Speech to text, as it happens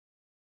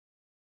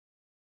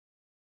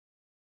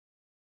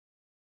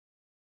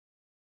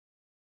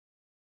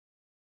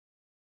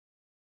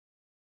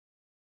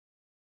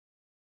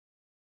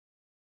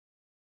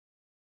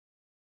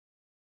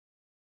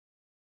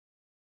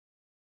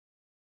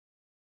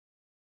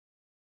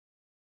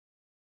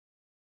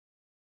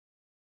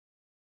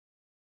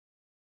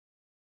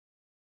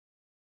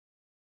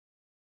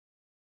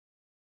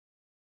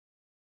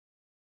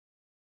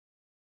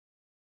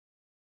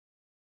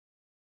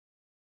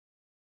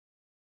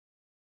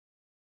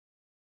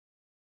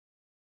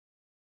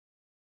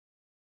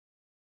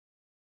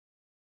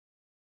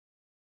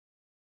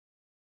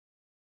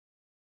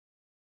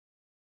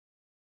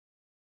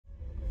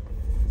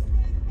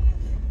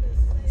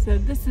So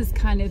this is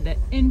kind of the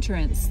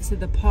entrance to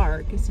the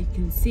park. As you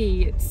can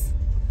see, it's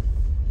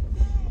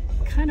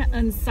kind of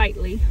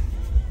unsightly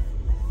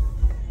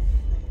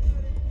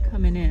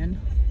coming in.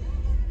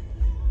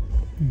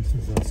 This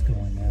is us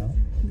going out.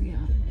 Yeah.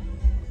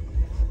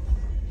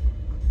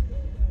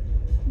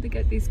 They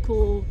got these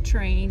cool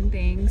train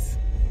things.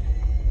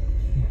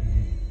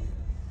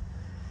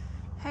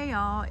 Hey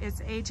y'all,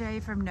 it's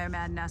AJ from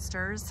Nomad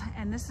Nesters,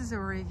 and this is a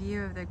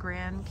review of the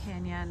Grand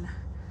Canyon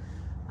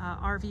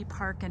RV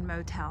Park and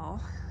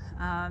Motel.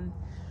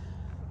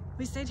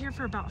 We stayed here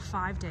for about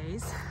 5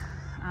 days.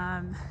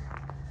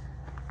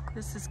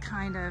 This is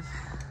kind of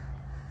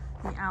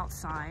the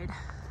outside.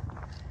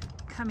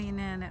 Coming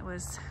in, it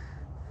was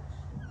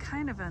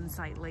kind of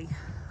unsightly.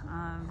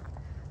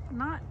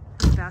 Not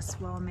the best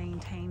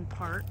well-maintained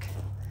park.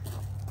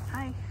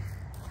 Hi.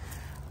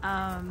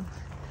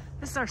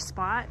 This is our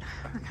spot.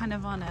 We're kind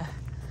of on a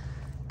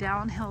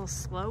downhill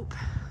slope,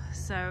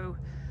 so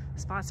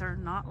spots are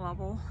not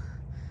level.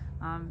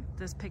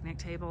 This picnic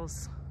table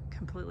is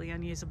completely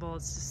unusable.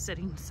 It's just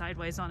sitting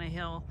sideways on a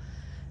hill,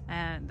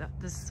 and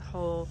this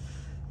whole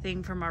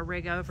thing from our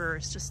rig over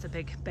is just a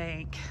big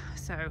bank,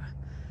 so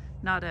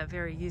not a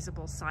very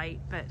usable site,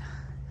 but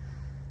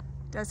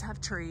does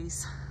have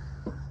trees.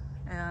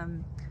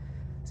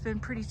 It's been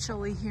pretty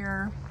chilly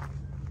here.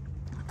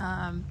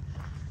 Kind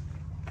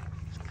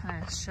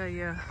of show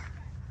you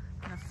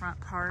the front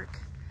park.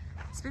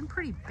 It's been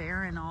pretty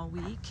barren all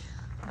week.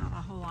 Not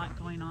a whole lot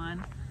going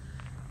on.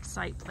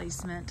 Site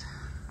placement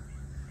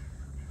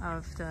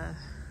of the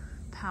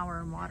power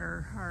and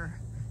water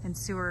and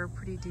sewer are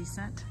pretty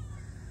decent,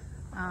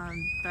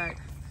 but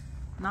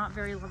not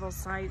very level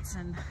sites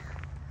and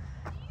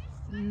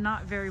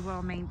not very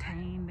well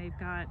maintained. They've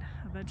got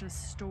a bunch of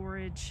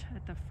storage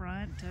at the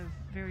front of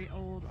very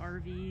old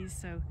RVs,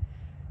 so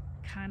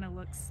kind of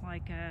looks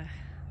like a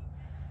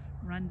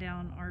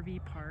rundown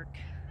RV park,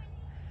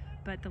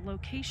 but the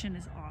location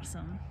is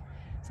awesome.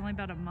 It's only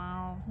about a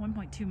mile,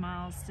 1.2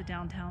 miles to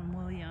downtown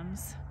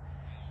Williams,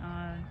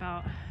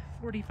 about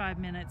 45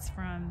 minutes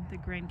from the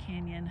Grand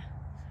Canyon.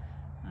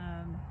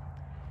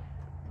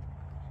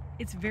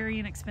 It's very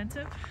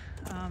inexpensive.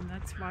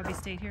 That's why we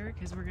stayed here,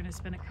 because we're going to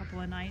spend a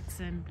couple of nights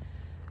in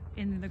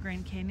the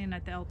Grand Canyon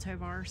at the El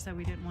Tovar, so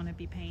we didn't want to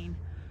be paying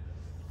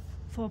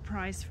full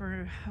price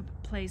for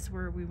a place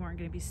where we weren't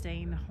going to be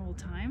staying the whole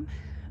time.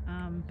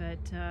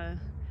 But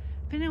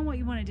depending on what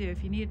you want to do,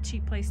 if you need a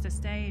cheap place to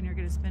stay and you're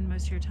going to spend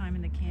most of your time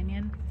in the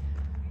canyon,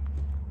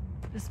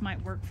 this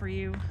might work for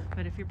you.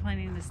 But if you're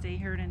planning to stay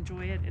here and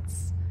enjoy it,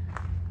 it's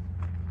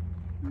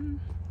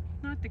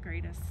not the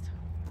greatest.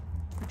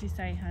 What'd you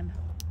say, hun?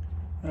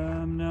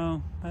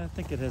 No, I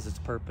think it has its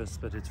purpose,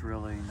 but it's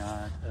really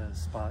not a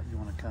spot you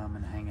want to come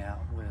and hang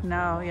out with.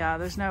 No, yeah,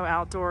 there's no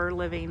outdoor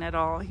living at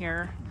all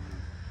here.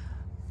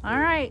 All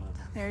right,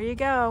 there you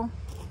go.